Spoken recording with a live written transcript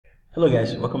Hello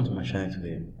guys, welcome to my channel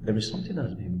today. There is something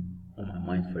that's been on my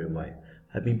mind for a while.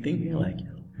 I've been thinking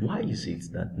why is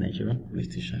it that Nigerian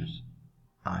politicians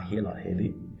are hale and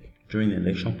healthy during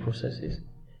election processes?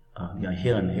 They are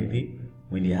hale and healthy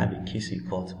when they have a case in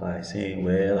court by saying,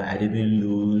 well, I didn't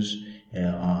lose,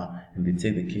 and they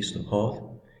take the case to court.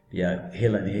 They are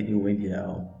hale and healthy when they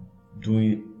are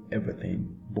doing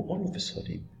everything, but all of a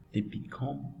sudden, they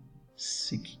become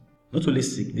sick. Not only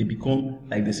sick, they become,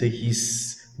 like they say,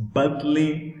 he's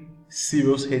battling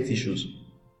serious health issues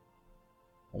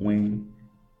when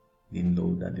they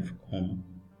know that they've come,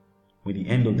 when the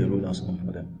end of the road has come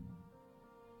for them.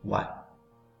 Why?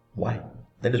 Why?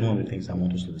 That is one of the things I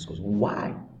want us to discuss.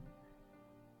 Why?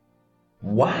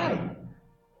 Why?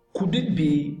 Could it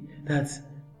be that,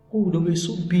 they were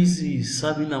so busy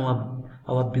serving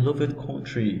our beloved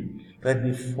country that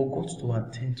they forgot to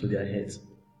attend to their health?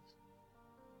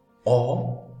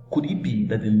 Or could it be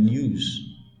that the news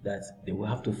that they will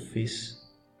have to face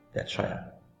their trial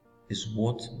is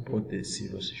what brought the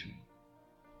serious issue?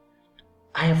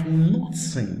 I have not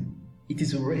seen, it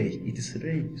is rare in this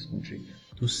country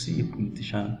to see a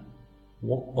politician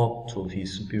walk up to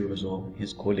his superiors or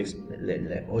his colleagues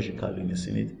like ORJI KALU in the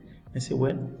Senate and say,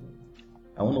 well,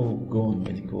 I want to go on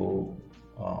medical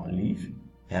leave.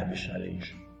 I have a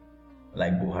challenge,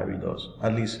 like Buhari does.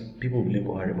 At least people blame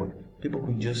Buhari, but people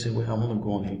could just say, well, I want to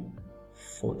go on it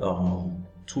for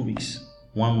 2 weeks,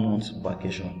 1 month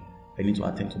vacation. I need to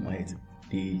attend to my health.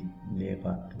 They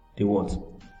never do. They what?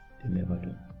 They never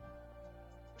do.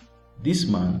 This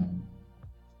man,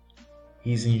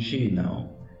 he's in jail now,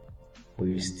 but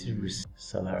he still receives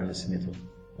salary as a senator.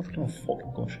 What kind of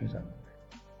fucking country is that?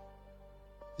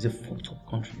 It's a fucked up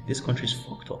country. This country is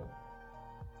fucked up.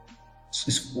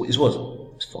 It's what?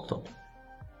 It's fucked up.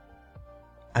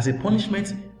 As a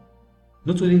punishment,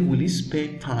 not only will he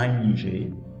spend time in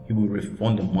jail, he will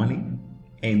refund the money,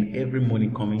 and every money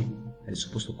coming that is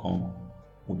supposed to come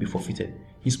will be forfeited.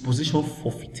 His position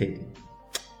forfeited.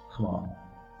 Come on.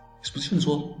 His position is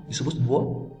what? He's supposed to be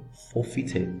what?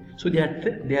 Forfeited. So there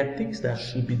are things that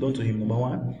should be done to him. Number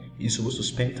one, he's supposed to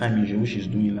spend time in jail, which he's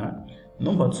doing now.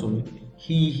 Number two,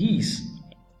 he is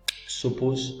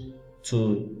supposed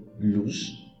to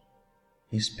lose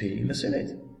his pay in the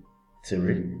Senate.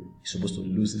 Three, he's supposed to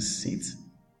lose his seat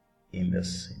in the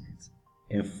Senate.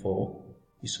 And four,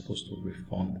 he's supposed to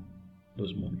refund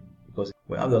those money. Because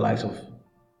we have the likes of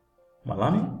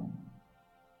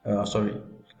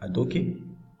Adoke.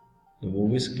 They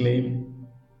always claim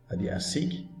that they are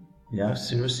sick, they have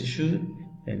serious issues,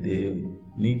 and they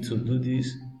need to do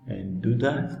this and do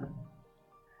that.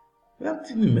 We have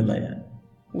Tinu Melaya,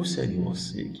 who said he was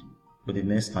sick, but the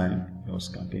next time he was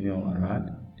campaigning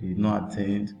around, he did not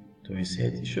attend to his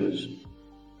health issues.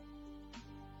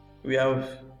 We have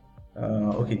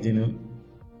Dino.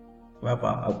 We have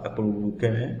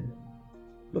Alison-Madueke.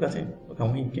 Look at him. Look at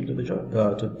when he came to the job,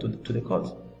 to the court.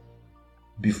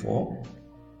 Before,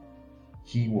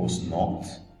 he was not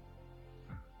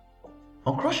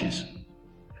on crutches.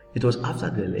 It was after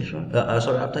the election.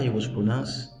 After he was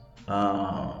pronounced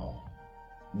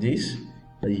this,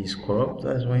 that he's corrupt.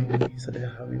 That's when he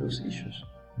started having those issues.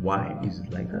 Why is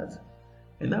it like that?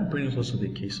 And that brings us to the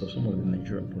case of some of the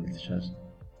Nigerian politicians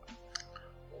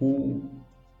who,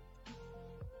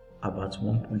 at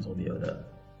one point or the other,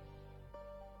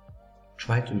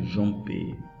 try to jump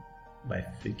bail by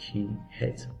faking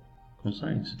health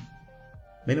concerns.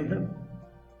 Many of them.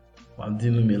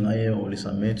 Wabdinu Melaye,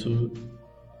 Alison-Madueke,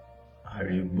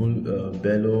 Harry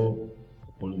Bello,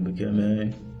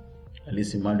 Alison-Madueke,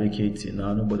 Alison-Madueke,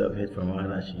 now nobody have heard from her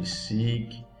that she's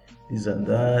sick, this and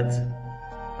that.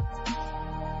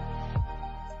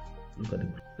 Look at it.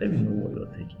 Let me know what your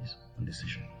take is on this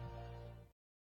issue.